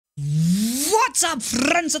What's up,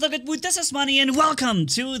 friends of the good mood? This is Manni, and welcome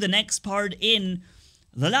to the next part in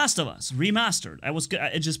The Last of Us Remastered.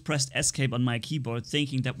 I just pressed escape on my keyboard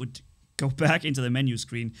thinking that would go back into the menu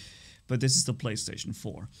screen, but this is the PlayStation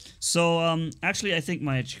 4. So, actually I think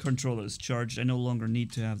my controller is charged. I no longer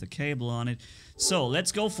need to have the cable on it. So,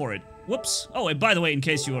 let's go for it. Whoops. Oh, and by the way, in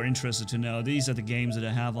case you are interested to know, these are the games that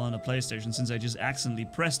I have on the PlayStation since I just accidentally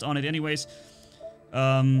pressed on it anyways.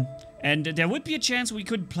 And there would be a chance we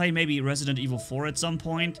could play maybe Resident Evil 4 at some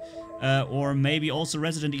point, or maybe also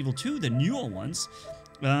Resident Evil 2, the newer ones.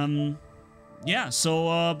 Yeah,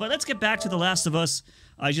 so, but let's get back to The Last of Us.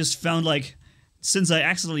 I just found, like, since I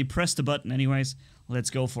accidentally pressed the button anyways, let's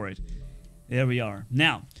go for it. There we are.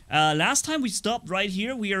 Now, last time we stopped right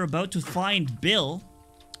here, we are about to find Bill.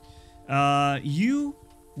 You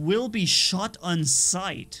will be shot on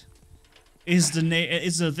sight, is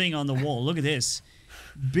the thing on the wall. Look at this.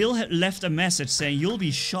 Bill had left a message saying you'll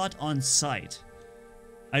be shot on sight.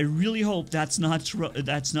 I really hope that's not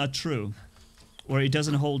true. Or it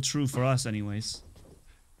doesn't hold true for us anyways.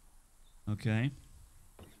 Okay.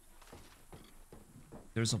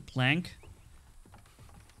 There's a plank.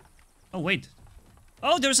 Oh, wait.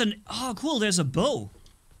 Oh, oh, cool, there's a bow.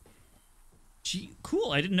 Gee,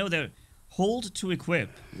 cool, I didn't know that. Hold to equip.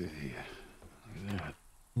 Yeah, look at that.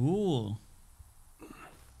 Cool.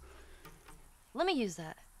 Let me use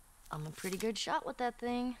that. I'm a pretty good shot with that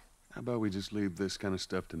thing. How about we just leave this kind of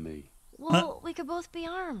stuff to me? Well, we could both be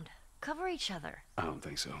armed. Cover each other. I don't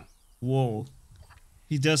think so. Whoa.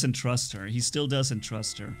 He doesn't trust her. He still doesn't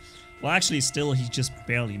trust her. Well, actually, still, he just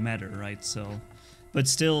barely met her, right? So, but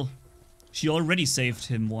still, she already saved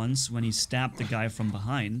him once when he stabbed the guy from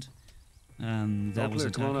behind. That was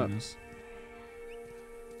attacking us.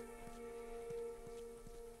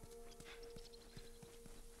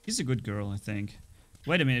 She's a good girl, I think.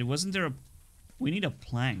 Wait a minute, wasn't there a... We need a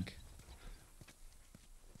plank.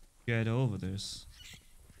 Get over this.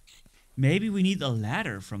 Maybe we need a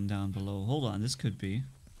ladder from down below. Hold on, this could be.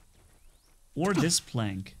 Or this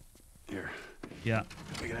plank. Here. Yeah.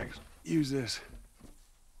 We can actually use this.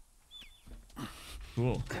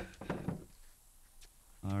 Cool.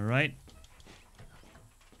 Alright.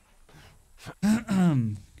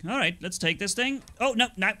 Alright, let's take this thing. Oh, no,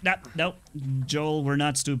 no, no, no. Joel, we're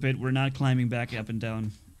not stupid. We're not climbing back up and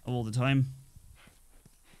down all the time.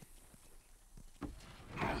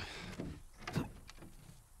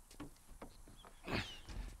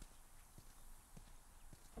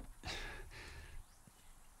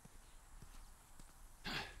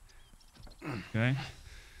 Okay.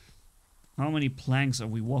 How many planks are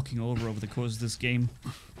we walking over the course of this game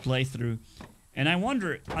playthrough? And I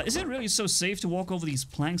wonder, is it really so safe to walk over these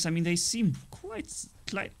planks? I mean, they seem quite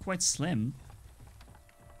slim.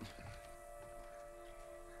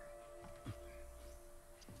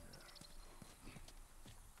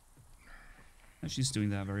 Oh, she's doing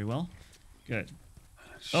that very well. Good.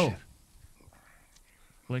 Oh.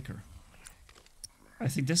 Clicker. I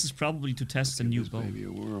think this is probably to test a new bow. Maybe a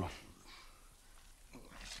whirl.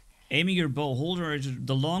 Aiming your bow,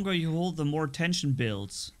 the longer you hold, the more tension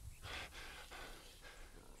builds.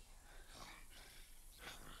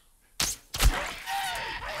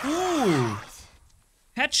 Ooh!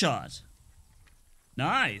 Headshot!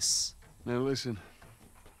 Nice! Now listen.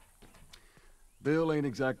 Bill ain't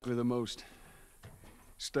exactly the most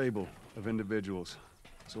stable of individuals.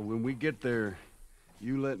 So when we get there,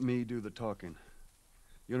 you let me do the talking.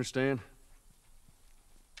 You understand?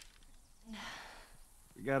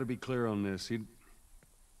 We gotta be clear on this. He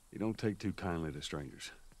don't take too kindly to strangers.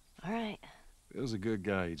 All right. Bill's a good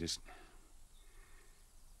guy. He just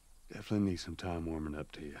definitely needs some time warming up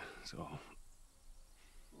to you. So.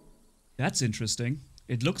 That's interesting.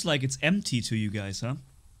 It looks like it's empty to you guys, huh?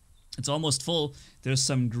 It's almost full. There's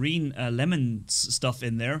some green lemon stuff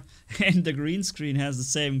in there, and the green screen has the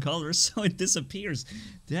same color, so it disappears.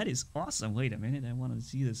 That is awesome. Wait a minute, I want to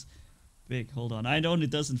see this big. Hold on. I know it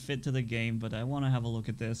doesn't fit to the game, but I want to have a look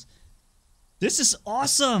at this. This is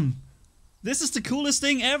awesome! This is the coolest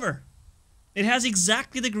thing ever! It has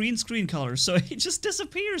exactly the green screen color, so it just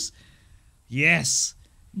disappears. Yes!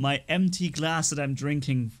 My empty glass that I'm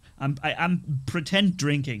drinking. I'm pretend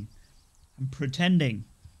drinking. I'm pretending.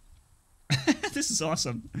 This is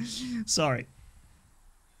awesome. Sorry.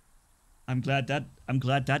 I'm glad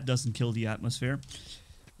that doesn't kill the atmosphere.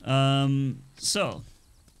 So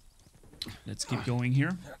let's keep going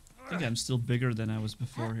here. I think I'm still bigger than I was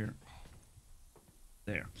before here.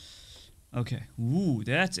 There. Okay. Ooh,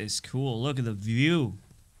 that is cool. Look at the view.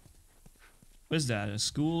 What is that? A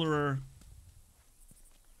school or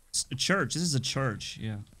a church? This is a church,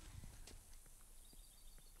 yeah.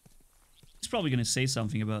 probably gonna say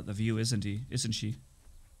something about the view, isn't he? Isn't she?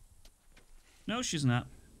 No, she's not.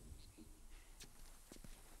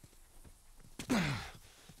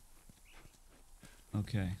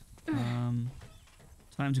 Okay.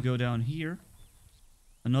 Time to go down here.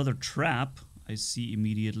 Another trap, I see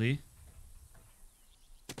immediately.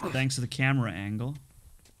 Thanks to the camera angle.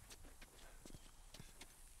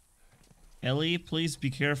 Ellie, please be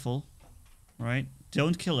careful. Right?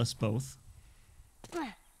 Don't kill us both.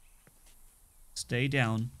 Stay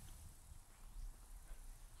down.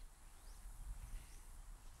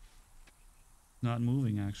 Not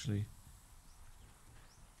moving, actually.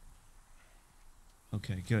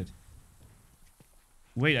 Okay, good.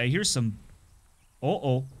 Wait, I hear some...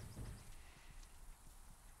 Uh-oh.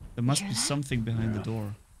 There must be something behind the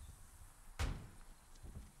door.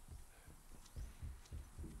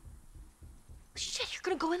 Shit, you're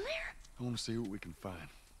gonna go in there? I want to see what we can find.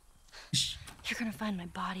 You're gonna find my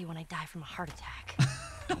body when I die from a heart attack.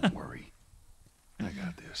 Don't worry. I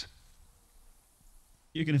got this.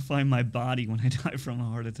 You're gonna find my body when I die from a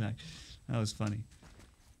heart attack. That was funny.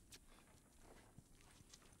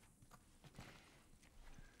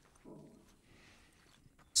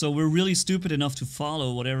 So we're really stupid enough to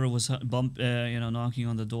follow whatever was knocking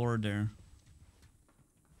on the door there.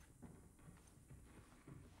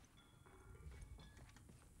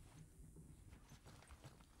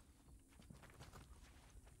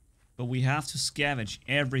 But we have to scavenge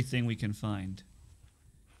everything we can find.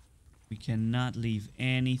 We cannot leave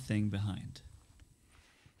anything behind.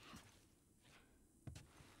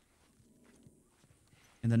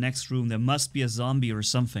 In the next room, there must be a zombie or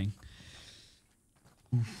something.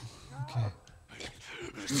 Oof, okay.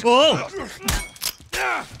 Oh!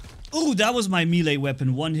 Ooh, that was my melee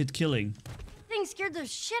weapon. One-hit killing. Thing scared the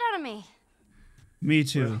shit out of me. Me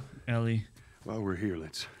too, Ellie. While we're here,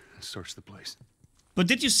 let's search the place. But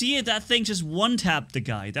did you see it? That thing just one-tapped the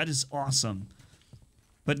guy. That is awesome.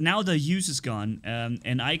 But now the use is gone.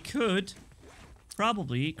 And I could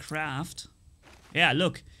probably craft... Yeah,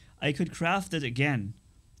 look. I could craft it again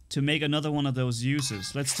to make another one of those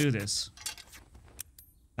uses. Let's do this.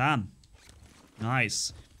 Bam.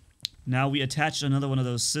 Nice. Now we attach another one of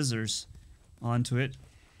those scissors onto it.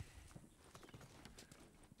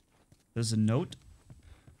 There's a note.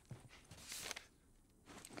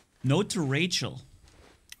 Note to Rachel.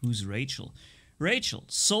 Who's Rachel? Rachel,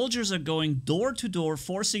 soldiers are going door to door,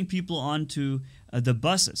 forcing people onto the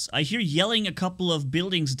buses. I hear yelling a couple of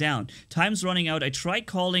buildings down. Time's running out. I tried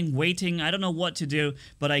calling, waiting. I don't know what to do,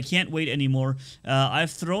 but I can't wait anymore. I've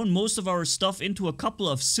thrown most of our stuff into a couple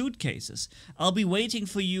of suitcases. I'll be waiting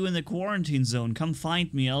for you in the quarantine zone. Come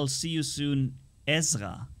find me. I'll see you soon.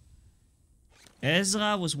 Ezra.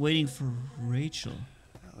 Ezra was waiting for Rachel.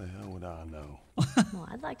 How the hell would I know? Well,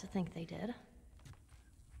 I'd like to think they did.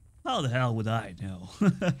 How the hell would I know?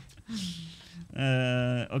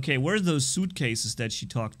 Okay, where are those suitcases that she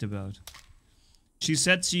talked about? She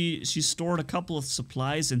said she stored a couple of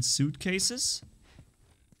supplies in suitcases.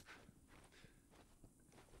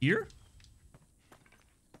 Here?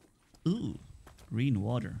 Ooh, green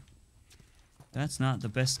water. That's not the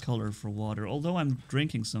best color for water, although I'm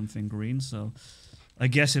drinking something green, so I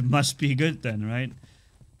guess it must be good then, right?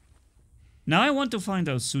 Now I want to find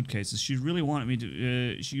those suitcases. She really wanted me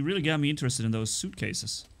to, she really got me interested in those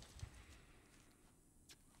suitcases.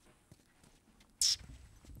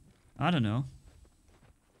 I don't know.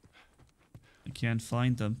 I can't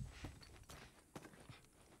find them.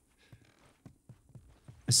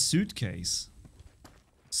 A suitcase.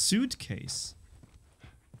 Suitcase.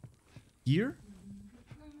 Here?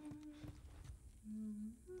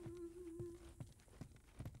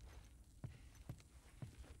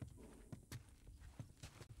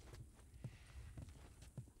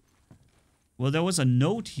 Well, there was a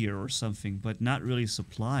note here or something, but not really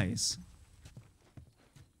supplies.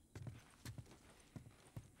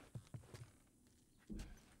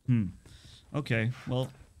 Okay,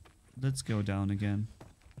 well, let's go down again.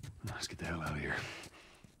 Let's get the hell out of here.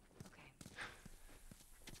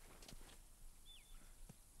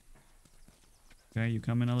 Okay, you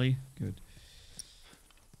coming, Ellie? Good.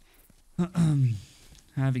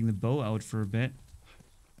 Having the bow out for a bit.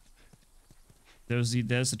 There's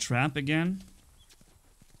a trap again.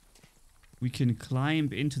 We can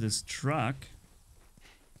climb into this truck.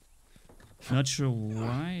 Not sure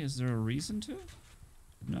why. Is there a reason to?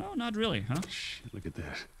 No, not really, huh? Shit, look at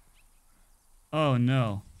this. Oh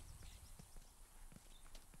no.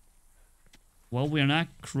 Well, we're not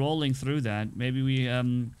crawling through that. Maybe we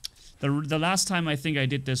the last time I think I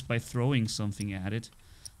did this by throwing something at it.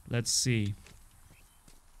 Let's see.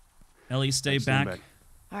 Ellie, stay back.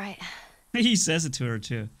 All right. He says it to her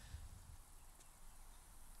too.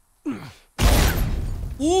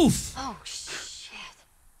 Oof! Oh, shit.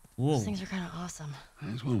 Whoa. Those things are kind of awesome.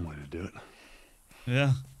 That's one way to do it.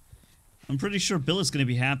 Yeah. I'm pretty sure Bill is gonna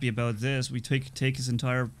be happy about this. We take his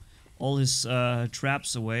all his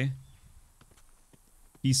traps away.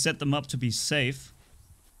 He set them up to be safe.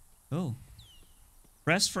 Oh.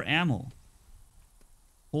 Press for ammo.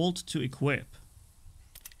 Hold to equip.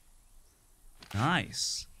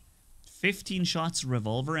 Nice. 15 shots of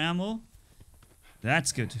revolver ammo.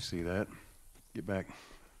 That's good. See that? Get back.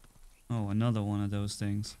 Oh, another one of those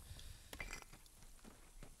things.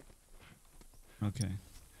 Okay.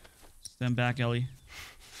 Stand back, Ellie.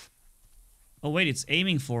 Oh wait, it's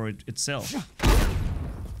aiming for it itself.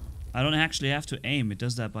 I don't actually have to aim, it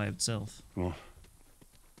does that by itself. Come on.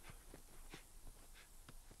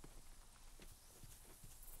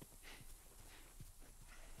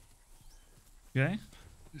 Okay.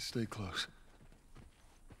 Just stay close.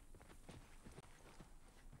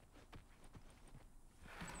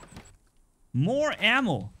 More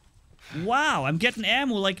ammo! Wow, I'm getting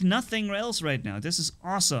ammo like nothing else right now. This is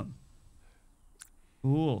awesome.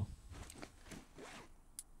 Cool.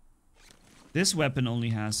 This weapon only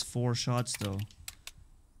has 4 shots though.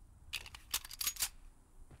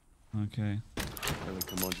 Okay. Ellie,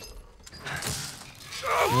 come on.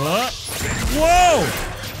 What? Whoa!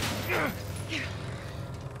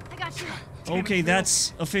 I got you. Okay,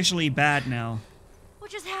 that's officially bad now.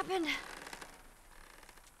 What just happened?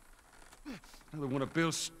 Another one of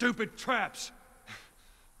Bill's stupid traps.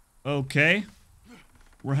 Okay.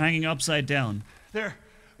 We're hanging upside down. There.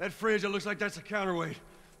 That fridge, it looks like that's a counterweight.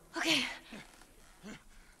 Okay.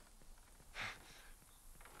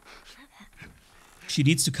 She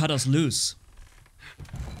needs to cut us loose.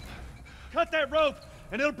 Cut that rope,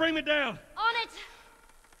 and it'll bring me down. On it!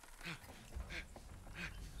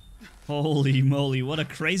 Holy moly, what a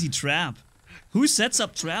crazy trap. Who sets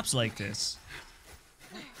up traps like this?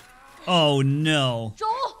 Oh no.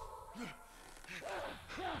 Joel!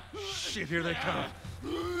 Shit, here they come.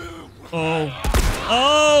 Oh.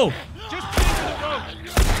 Oh! Just the rope.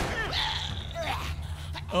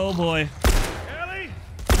 Oh boy. Ellie,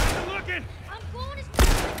 I'm looking. I'm going as fast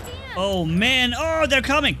as I can. Oh man. Oh, they're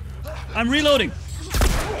coming. I'm reloading.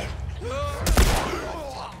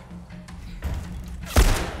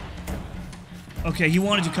 Okay, he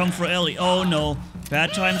wanted to come for Ellie. Oh no.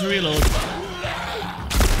 Bad time to reload.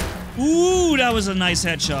 Ooh, that was a nice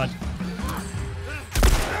headshot.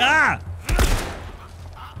 Ah!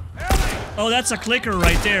 Oh, that's a clicker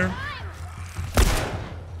right there.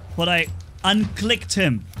 But I unclicked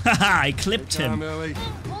him. Haha, I clipped him. Ellie.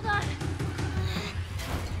 Hold on.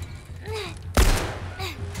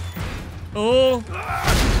 Oh.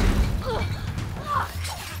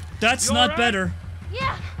 That's You not alright? better.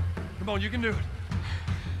 Yeah. Come on, you can do it.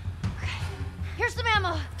 Here's some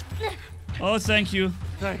ammo. Oh, thank you.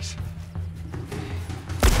 Thanks.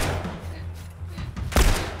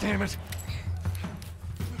 Damn it.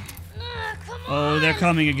 Come on. Oh, they're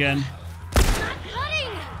coming again. Not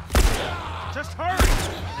cutting. Just hurry.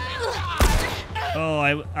 Oh,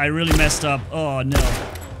 I really messed up. Oh, no.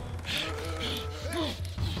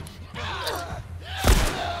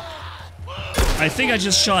 I think I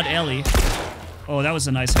just shot Ellie. Oh, that was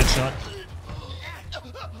a nice headshot.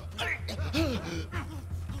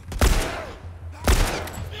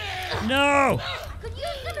 No! Could use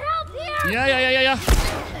some help here. Yeah.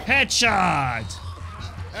 Headshot!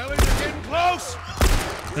 Ellie, they're getting close.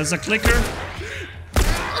 There's a clicker.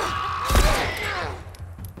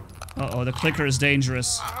 Uh-oh, the clicker is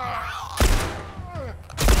dangerous.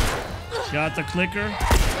 Got the clicker.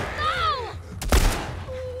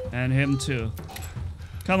 And him too.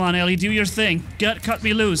 Come on, Ellie, do your thing. Cut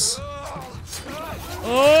me loose.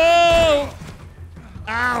 Oh!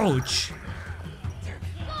 Ouch!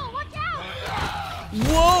 Whoa, watch out.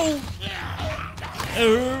 Whoa!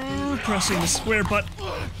 Pressing the square button.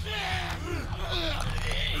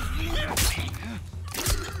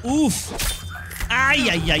 Oof! Ay.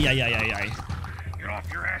 Get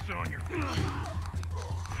off your ass on your feet.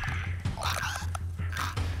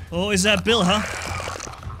 Oh, is that Bill, huh?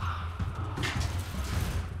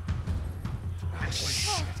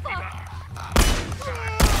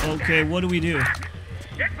 Okay, what do we do?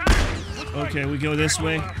 Okay, we go this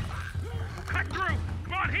way. Cut through!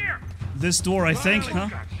 Come on, here! This door, I think, huh?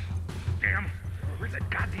 Damn! Where's that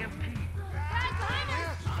goddamn key?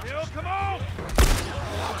 Bill, come on.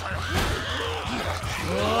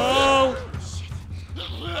 Oh!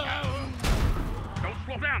 Don't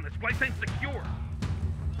slow down. This place ain't secure.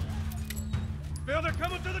 Bill, they're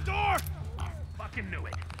coming through the door. Fucking knew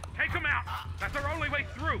it. Take them out. That's our only way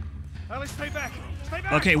through. Ellie, stay back. Stay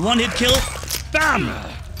back. Okay, one hit kill. Bam!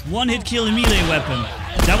 One-hit kill and melee weapon.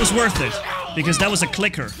 That was worth it, because that was a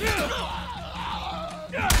clicker.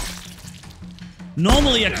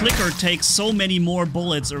 Normally a clicker takes so many more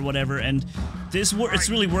bullets or whatever, and this it's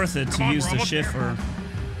really worth it to use the shift or...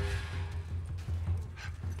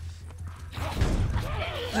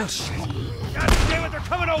 Oh, shit. God damn it, they're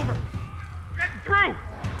coming over! Getting through!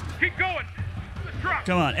 Keep going! The truck!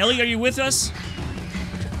 Come on, Ellie, are you with us?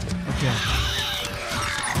 Okay.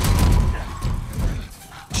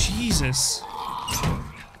 Jesus.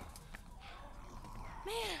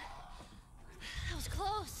 Man, that was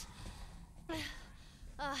close.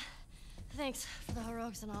 Thanks for the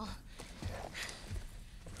heroics and all.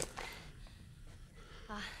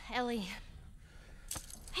 Ellie.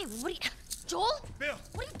 Hey, what are you... Joel? Bill!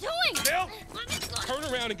 What are you doing? Bill! Let me go. Turn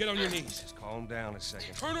around and get on your knees. Just calm down a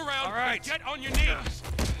second. Turn around All right. and get on your knees.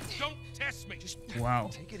 Don't test me. Just Wow.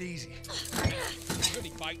 Take it easy. any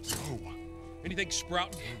bites. Oh. Anything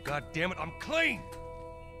sprouting? Oh, God damn it, I'm clean!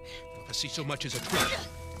 If I see so much as a twig.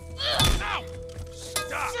 Ow!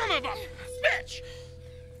 Stop! Son of a bitch!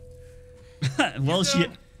 Well,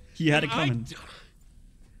 he had it coming.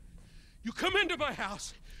 You come into my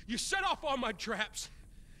house, you set off all my traps,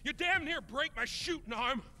 you damn near break my shooting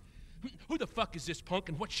arm. Who the fuck is this punk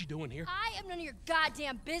and what's she doing here? I am none of your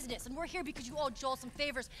goddamn business, and we're here because you owe Joel some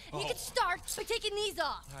favors. And you can start by taking these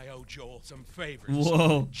off. I owe Joel some favors.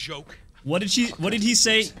 Whoa. Joke. What did he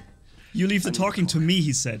say? You leave the talking to me,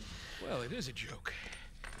 he said. Well, it is a joke.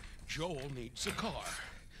 Joel needs a car.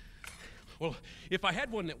 Well, if I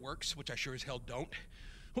had one that works, which I sure as hell don't,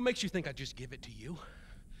 what makes you think I'd just give it to you?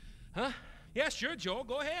 Huh? Yeah, sure, Joel,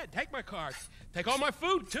 go ahead. Take my car. Take all my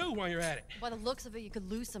food, too, while you're at it. By the looks of it, you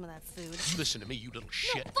could lose some of that food. Listen to me, you little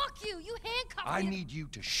shit. No, fuck you! You handcuffed me. I need you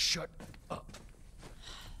to shut up.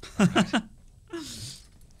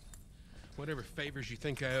 Whatever favors you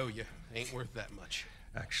think I owe you ain't worth that much.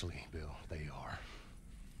 Actually, Bill, they are.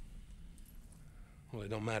 Well, it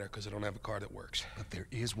don't matter, because I don't have a car that works. But there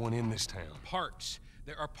is one in this town. Parts.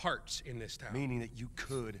 There are parts in this town. Meaning that you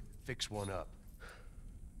could fix one up.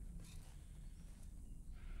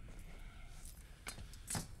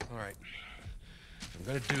 All right. If I'm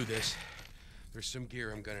gonna do this, there's some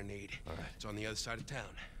gear I'm gonna need. All right. It's on the other side of town.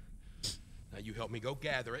 Now you help me go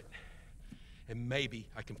gather it, and maybe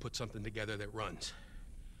I can put something together that runs.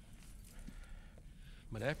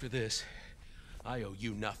 But after this, I owe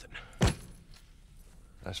you nothing.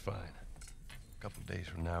 That's fine. A couple days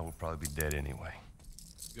from now, we'll probably be dead anyway.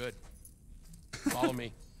 Good. Follow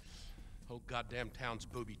me. Whole goddamn town's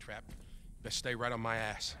booby-trapped. Best stay right on my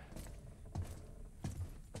ass.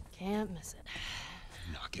 Can't miss it.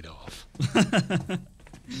 Knock it off.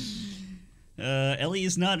 Ellie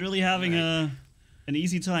is not really having an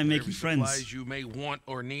easy time making friends. Supplies you may want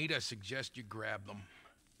or need, I suggest you grab them.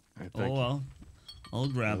 Hey, Oh well, I'll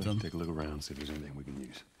grab them. Take a look around, see if there's anything we can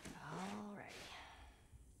use. Alright.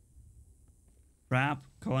 Trap,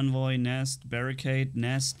 convoy, nest, barricade,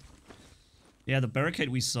 nest. Yeah, the barricade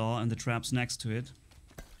we saw and the traps next to it.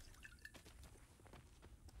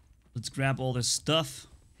 Let's grab all this stuff.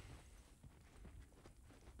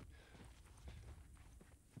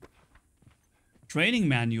 Training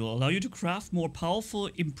manual. Allow you to craft more powerful,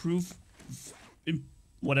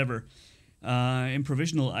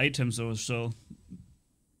 improvisational items or so.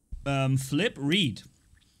 Flip, read.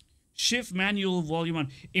 Shift manual volume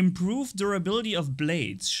 1. Improve durability of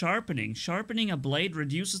blades. Sharpening. Sharpening a blade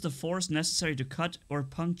reduces the force necessary to cut or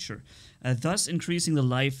puncture, thus increasing the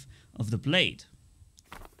life of the blade.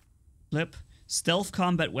 Flip. Stealth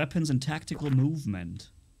combat weapons and tactical movement.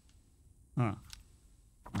 Huh.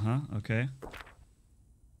 Okay.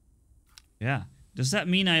 Yeah. Does that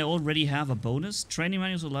mean I already have a bonus? Training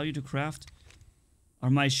manuals allow you to craft... Are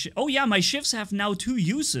my oh yeah, my shifts have now 2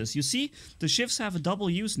 uses. You see? The shifts have a double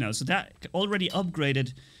use now. So that already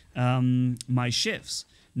upgraded my shifts.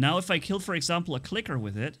 Now if I kill, for example, a clicker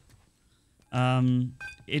with it,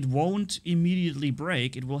 it won't immediately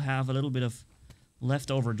break. It will have a little bit of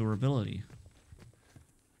leftover durability.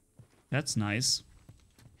 That's nice.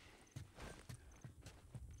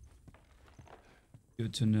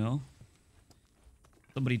 Good to know.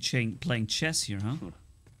 Somebody playing chess here, huh?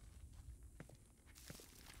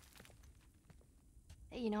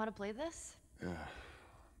 Hey, you know how to play this? Yeah,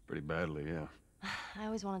 pretty badly, yeah. I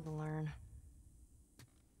always wanted to learn.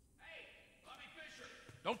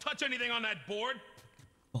 Don't touch anything on that board.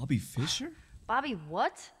 Bobby Fischer? Bobby,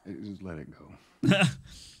 what? Hey, just let it go.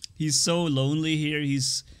 He's so lonely here.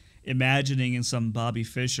 He's imagining in some Bobby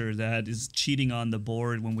Fischer that is cheating on the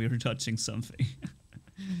board when we were touching something.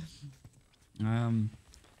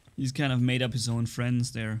 He's kind of made up his own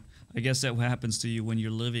friends there. I guess that happens to you when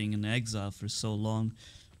you're living in exile for so long.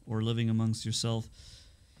 or living amongst yourself.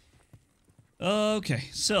 Okay,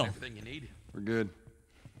 so Everything you need. We're good.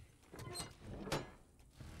 All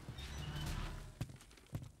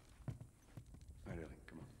right, Ellie,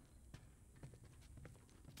 come on.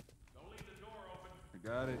 Don't leave the door open. I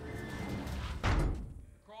got it.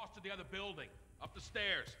 Cross to the other building. Up the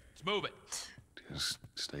stairs. Let's move it. Just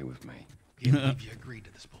stay with me. Can't believe you agreed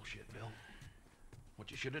to this bullshit, Bill. What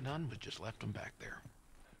you should have done was just left him back there.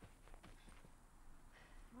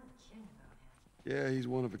 Yeah, he's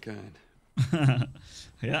one of a kind.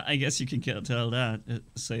 yeah, I guess you can tell that.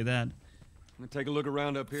 Say that. I'm gonna take a look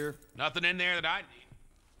around up here. Nothing in there that I need.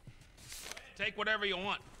 Take whatever you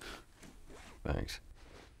want. Thanks.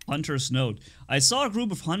 Hunter's note. I saw a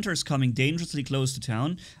group of hunters coming dangerously close to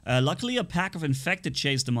town. Luckily, a pack of infected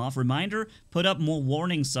chased them off. Reminder, put up more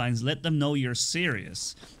warning signs. Let them know you're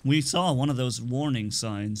serious. We saw one of those warning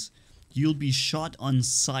signs. You'll be shot on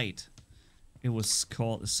sight. It was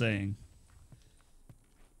called a saying.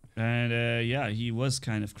 And, yeah, he was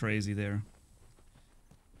kind of crazy there.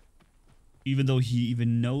 Even though he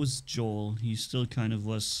even knows Joel, he still kind of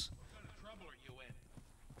was... What kind of trouble are you in?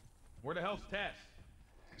 Where the hell's Tess?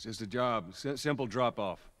 It's just a job. Simple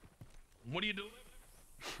drop-off. What do you do?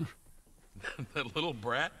 That little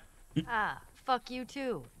brat? Ah, fuck you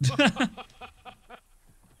too.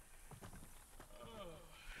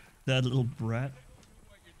 That little brat.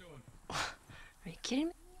 What you're doing? Are you kidding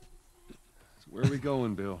me? So where are we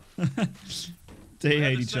going, Bill? They We're at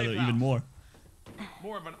hate the each other safe even house. more.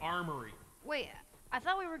 More of an armory. Wait, I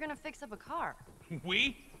thought we were gonna fix up a car.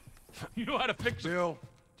 We? You know how to fix it. Bill.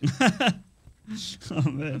 Oh,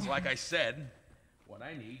 man. It's like I said, what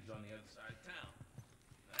I need's on the other side of town.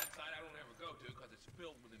 That side I don't ever go to because it's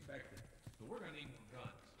filled with infected. So we're gonna need more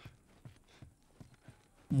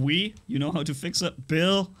guns. You know how to fix it?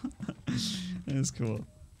 Bill? That's cool.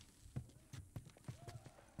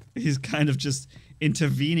 He's kind of just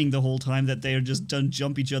intervening the whole time that they are just done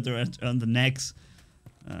jump each other on the necks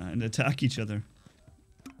and attack each other.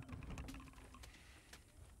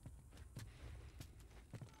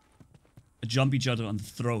 Jump each other on the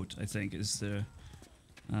throat, I think, is the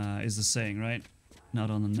saying, right? Not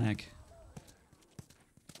on the neck.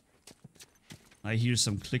 I hear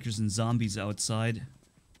some clickers and zombies outside.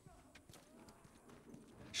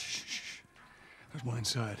 Shh. There's one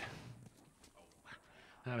inside.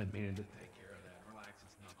 I've been meaning to take care of that. Relax,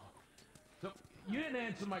 it's nothing. So, you didn't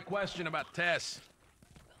answer my question about Tess.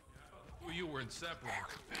 You were inseparable.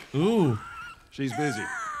 Ooh, She's busy.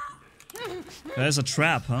 there's a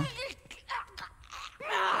trap, huh?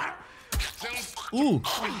 Ooh.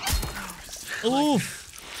 Ooh.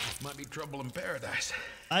 Might be trouble in paradise.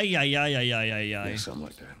 Ay, ay, ay, ay, ay, ay, ay. Yeah, something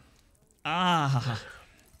like that. Ah.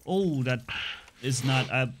 Oh, that is not...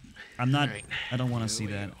 I'm not... Right. I don't want to see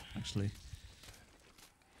that, actually.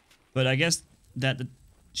 But I guess that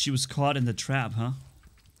she was caught in the trap, huh?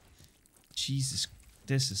 Jesus,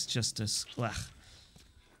 this is just this... Ugh.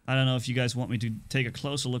 I don't know if you guys want me to take a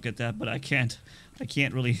closer look at that, but I can't. I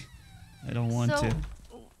can't really... I don't want So, to.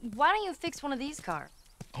 why don't you fix one of these cars?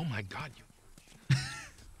 Oh my god, you... I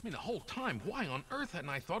mean, the whole time, why on earth hadn't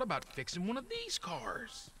I thought about fixing one of these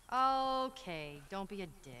cars? Okay, don't be a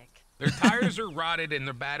dick. Their tires are rotted and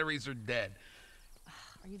their batteries are dead.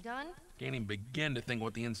 Are you done? Can't even begin to think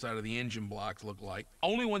what the inside of the engine blocks look like.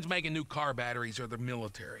 Only ones making new car batteries are the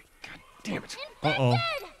military. Damn it. Uh-oh.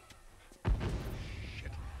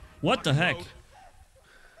 What the heck?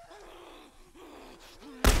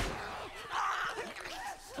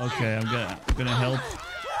 Okay, I'm gonna help.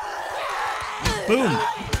 Boom!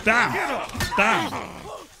 Bam! Bam!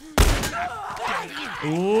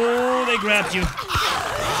 Oh, they grabbed you.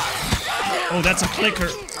 Oh, that's a clicker.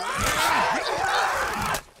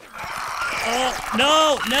 Oh,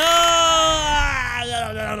 no! No!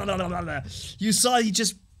 You saw he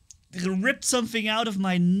just ripped something out of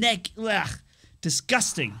my neck. Ugh.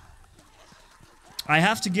 Disgusting. I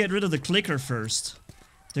have to get rid of the clicker first.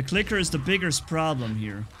 The clicker is the biggest problem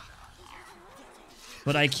here.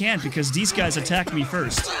 But I can't because these guys attack me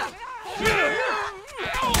first.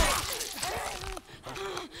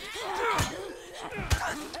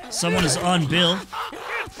 Someone is on Bill.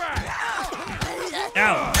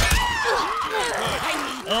 Ow.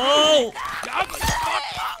 Oh!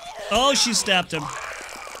 Oh, she stabbed him.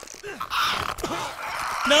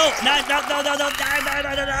 No! No, no, no, no, no, no, no,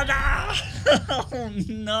 no, no, no! Oh,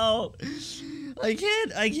 no. I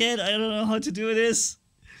can't, I don't know how to do this.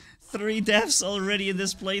 3 deaths already in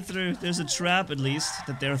this playthrough. There's a trap, at least,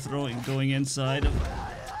 that they're going inside of.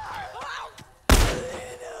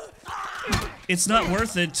 It's not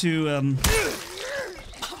worth it to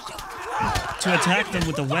attack them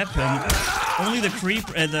with a weapon. Only the creep,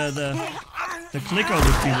 the clicker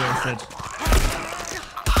would be worth it.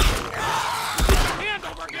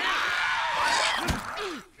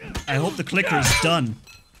 I hope the clicker is done.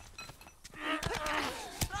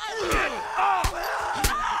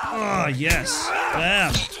 Oh yes,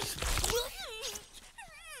 bam.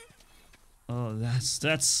 Oh,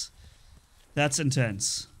 that's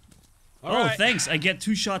intense. All Oh, right. thanks. I get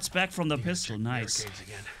 2 shots back from the pistol. Nice. Barricades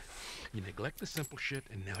again. You neglect the simple shit,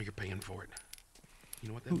 and now you're paying for it. You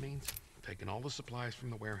know what that means? Taking all the supplies from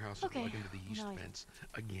the warehouse and Okay, plugging into the east now I- fence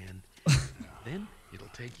again. Then it'll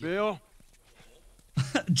take you. Bill?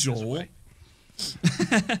 Joel.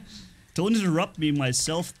 Don't interrupt me in my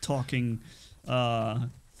self-talking,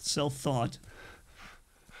 self-thought.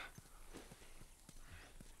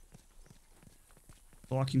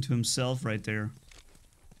 Talking to himself right there.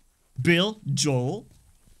 Bill, Joel.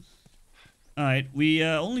 Alright, we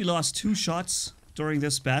only lost 2 shots during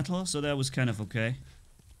this battle, so that was kind of okay.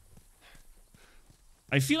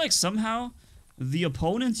 I feel like somehow the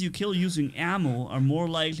opponents you kill using ammo are more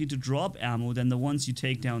likely to drop ammo than the ones you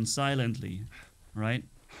take down silently, right?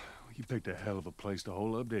 You picked a hell of a place to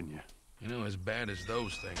hole up, didn't you? You know, as bad as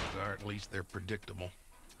those things are, at least they're predictable.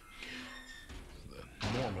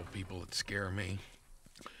 The normal people that scare me.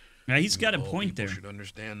 Yeah, he's got a All point people there. should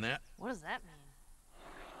understand that. What does that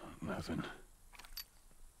mean? Nothing.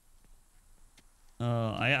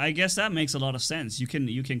 I guess that makes a lot of sense. You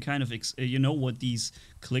can kind of you know what these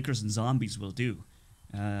clickers and zombies will do,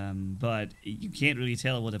 but you can't really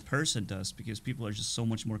tell what a person does because people are just so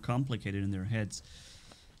much more complicated in their heads.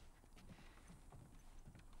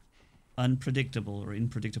 Unpredictable or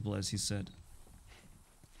unpredictable, as he said.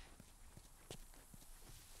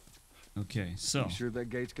 Okay, so. You sure that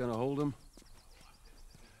gate's gonna hold him?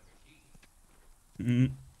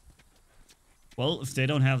 Well, if they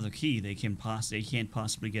don't have the key, they can't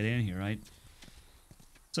possibly get in here, right?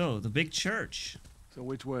 So, the big church. So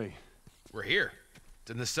which way? We're here.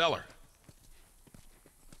 It's in the cellar.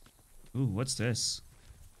 Ooh, what's this?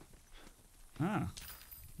 Ah,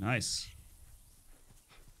 nice.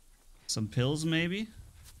 Some pills, maybe?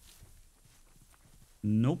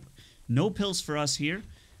 Nope. No pills for us here.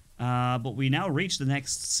 But we now reach the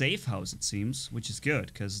next safe house, it seems, which is good,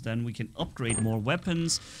 because then we can upgrade more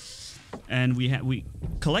weapons. And we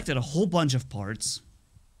collected a whole bunch of parts.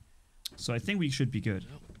 So I think we should be good.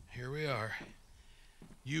 Well, here we are.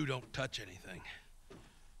 You don't touch anything.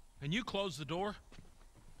 And you close the door?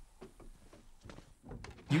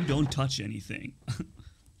 You don't touch anything.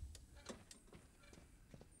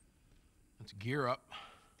 Let's gear up.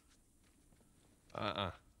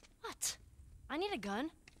 What? I need a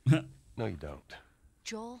gun. No, you don't.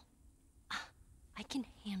 Joel, I can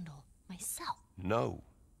handle myself. No.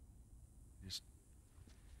 Just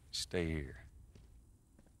stay here.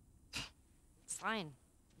 Fine.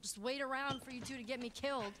 Just wait around for you two to get me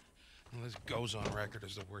killed. Well, this goes on record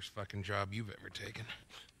as the worst fucking job you've ever taken.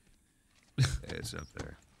 It's up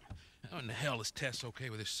there. How in the hell is Tess okay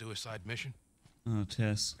with this suicide mission? Oh,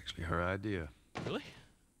 Tess. Actually, her idea. Really?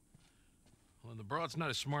 Well, the broad's not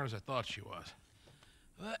as smart as I thought she was.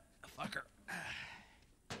 But, fuck her.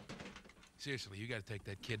 Seriously, you gotta take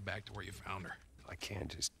that kid back to where you found her. I can't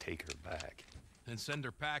just take her back. Then send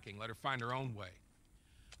her packing. Let her find her own way.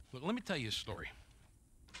 Look, let me tell you a story.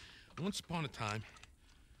 Once upon a time,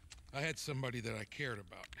 I had somebody that I cared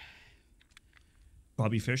about.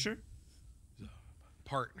 Bobby Fischer?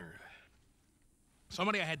 Partner.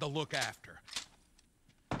 Somebody I had to look after.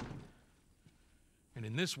 And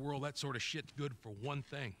in this world, that sort of shit's good for one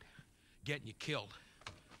thing. Getting you killed.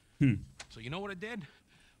 So you know what I did?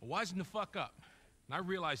 I wisened the fuck up. And I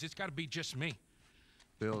realized it's gotta be just me.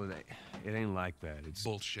 Bill, it ain't like that. It's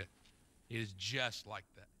Bullshit. It is just like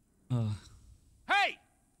that. Hey!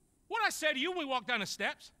 What'd I say to you when we walked down the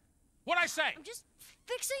steps? What'd I say? I'm just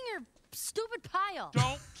fixing your stupid pile.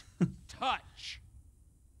 Don't touch.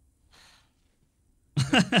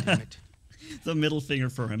 Damn it. The middle finger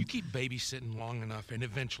for him. You keep babysitting long enough, and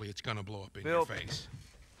eventually it's gonna blow up in Bill. your face.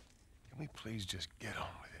 Can we please just get on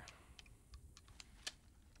with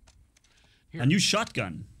it? A new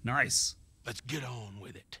shotgun. Nice. Let's get on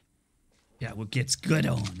with it. Yeah, what gets good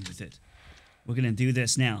on with it. We're gonna do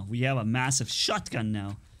this now. We have a massive shotgun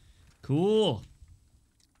now. Cool.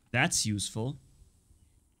 That's useful.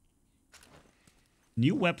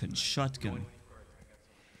 New weapon, shotgun.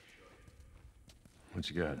 What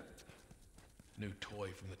you got? New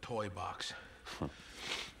toy from the toy box.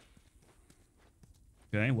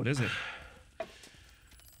 Okay, what is it?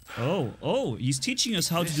 Oh, he's teaching us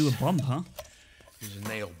how to do a bomb, huh? Here's a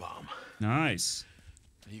nail bomb. Nice.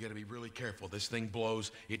 You gotta be really careful. This thing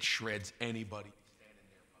blows, it shreds anybody standing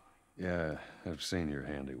nearby. Yeah, I've seen your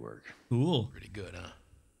handiwork. Cool. Pretty good, huh?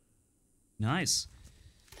 Nice.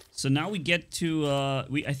 So now we get to,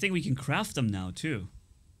 I think we can craft them now, too.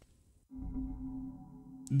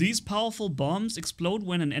 These powerful bombs explode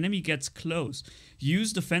when an enemy gets close.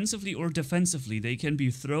 Used offensively or defensively, they can be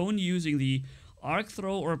thrown using the arc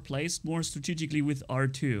throw or placed more strategically with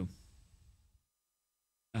R2.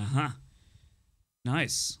 Uh-huh.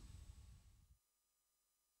 Nice.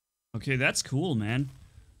 Okay, that's cool, man.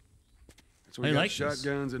 So we I got like this.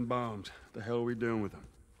 shotguns and bombs. What the hell are we doing with them?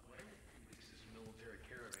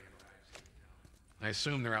 I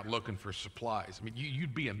assume they're out looking for supplies. I mean,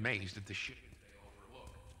 you'd be amazed at the shit they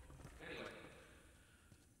overlook. Anyway,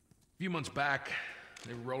 a few months back,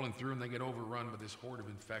 they were rolling through and they get overrun by this horde of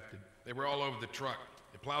infected. They were all over the truck.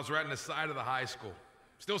 It plows right in the side of the high school.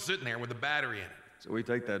 Still sitting there with a battery in it. So we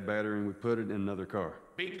take that battery and we put it in another car.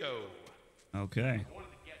 Bingo. Okay. I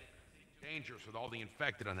wanted to get it. It's dangerous with all the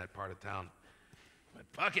infected on that part of town. But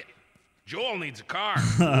fuck it. Joel needs a car.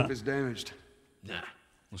 What if it's damaged? Nah,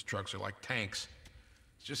 those trucks are like tanks.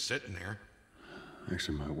 It's just sitting there.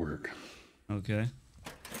 Actually might work. Okay.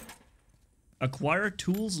 Acquire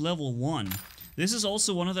tools level 1. This is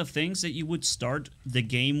also one of the things that you would start the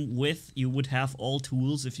game with. You would have all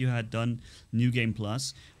tools if you had done New Game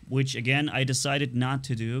Plus, which again I decided not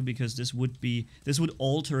to do because this would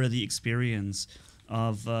alter the experience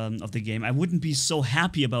of the game. I wouldn't be so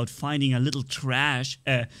happy about finding a little stash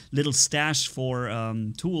for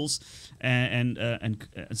tools and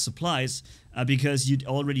supplies because you'd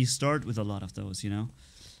already start with a lot of those, you know,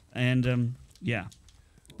 and yeah.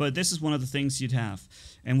 But this is one of the things you'd have.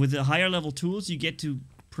 And with the higher level tools, you get to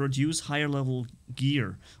produce higher level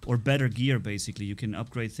gear, or better gear, basically. You can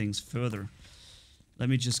upgrade things further. Let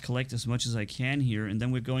me just collect as much as I can here, and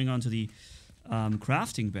then we're going on to the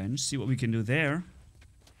crafting bench, see what we can do there.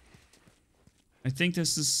 I think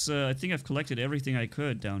this is, I think I've collected everything I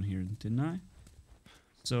could down here, didn't I?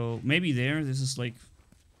 So, maybe there, this is like,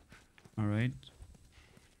 alright.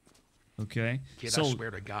 Okay. Kid, so, I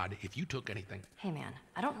swear to God, if you took anything... Hey man,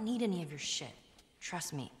 I don't need any of your shit.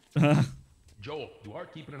 Trust me. Joel, you are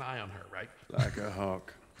keeping an eye on her, right? Like a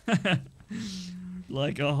hawk.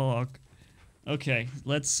 like a hawk. Okay,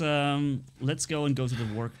 let's go and go to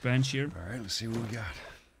the workbench here. All right, let's see what we got.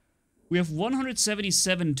 We have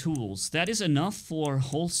 177 tools. That is enough for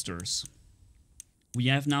holsters. We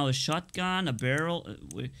have now a shotgun, a barrel.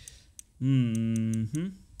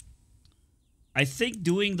 I think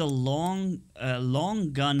doing the long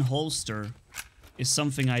gun holster is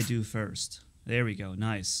something I do first. There we go,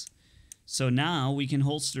 nice. So now we can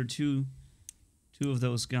holster two of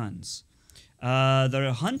those guns.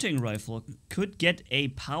 The hunting rifle could get a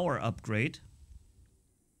power upgrade.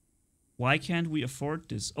 Why can't we afford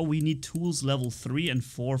this? Oh, we need tools level 3 and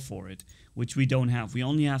 4 for it, which we don't have. We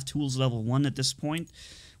only have tools level 1 at this point.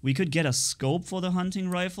 We could get a scope for the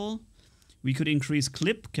hunting rifle. We could increase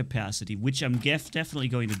clip capacity, which I'm definitely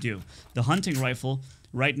going to do. The hunting rifle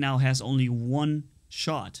right now has only one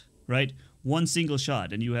shot, right? One single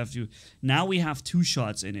shot, and you have to... Now we have 2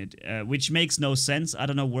 shots in it, which makes no sense. I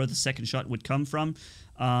don't know where the second shot would come from,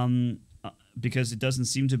 because it doesn't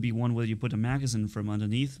seem to be one where you put a magazine from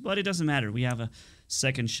underneath, but it doesn't matter. We have a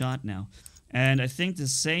second shot now. And I think the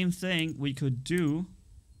same thing we could do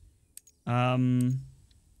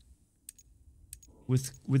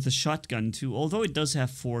with the shotgun too, although it does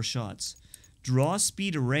have 4 shots. Draw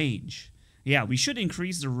speed, range. Yeah, we should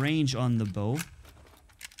increase the range on the bow.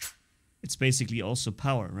 It's basically also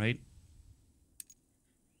power, right?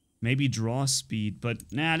 Maybe draw speed, but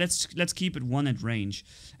nah, let's keep it 1 at range.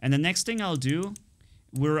 And the next thing I'll do,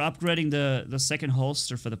 we're upgrading the second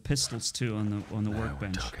holster for the pistols too on the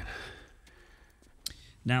workbench.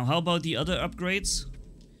 Now, how about the other upgrades?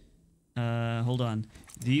 Hold on.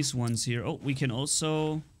 These ones here. Oh, we can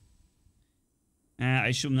also...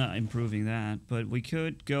 I should not improving that, but we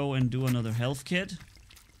could go and do another health kit.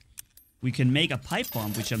 We can make a pipe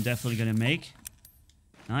bomb, which I'm definitely gonna make.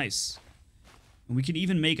 Nice. And we can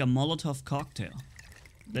even make a Molotov cocktail.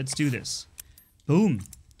 Let's do this. Boom.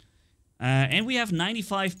 And we have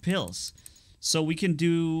 95 pills. So we can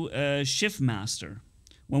do Shift Master.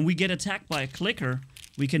 When we get attacked by a clicker,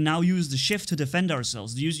 we can now use the shift to defend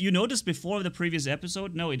ourselves. You noticed before the previous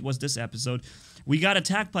episode? No, it was this episode. We got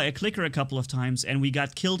attacked by a clicker a couple of times and we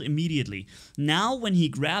got killed immediately. Now when he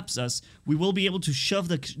grabs us, we will be able to shove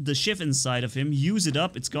the shift inside of him, use it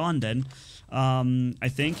up, it's gone then, I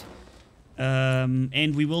think.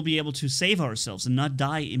 And we will be able to save ourselves and not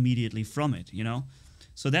die immediately from it, you know?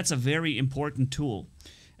 So that's a very important tool.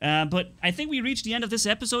 But I think we reached the end of this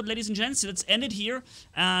episode, ladies and gents. So let's end it here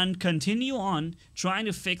and continue on trying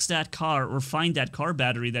to fix that car or find that car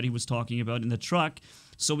battery that he was talking about in the truck,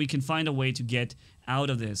 so we can find a way to get out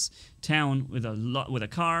of this town with a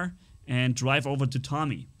car and drive over to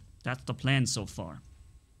Tommy. That's the plan so far.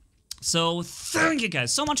 So, thank you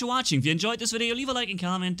guys so much for watching. If you enjoyed this video, leave a like and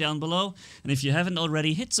comment down below. And if you haven't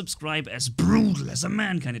already, hit subscribe, as brutal as a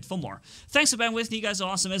man can hit for more. Thanks for being with me, you guys are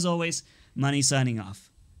awesome as always. Manni signing off.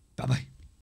 Bye-bye.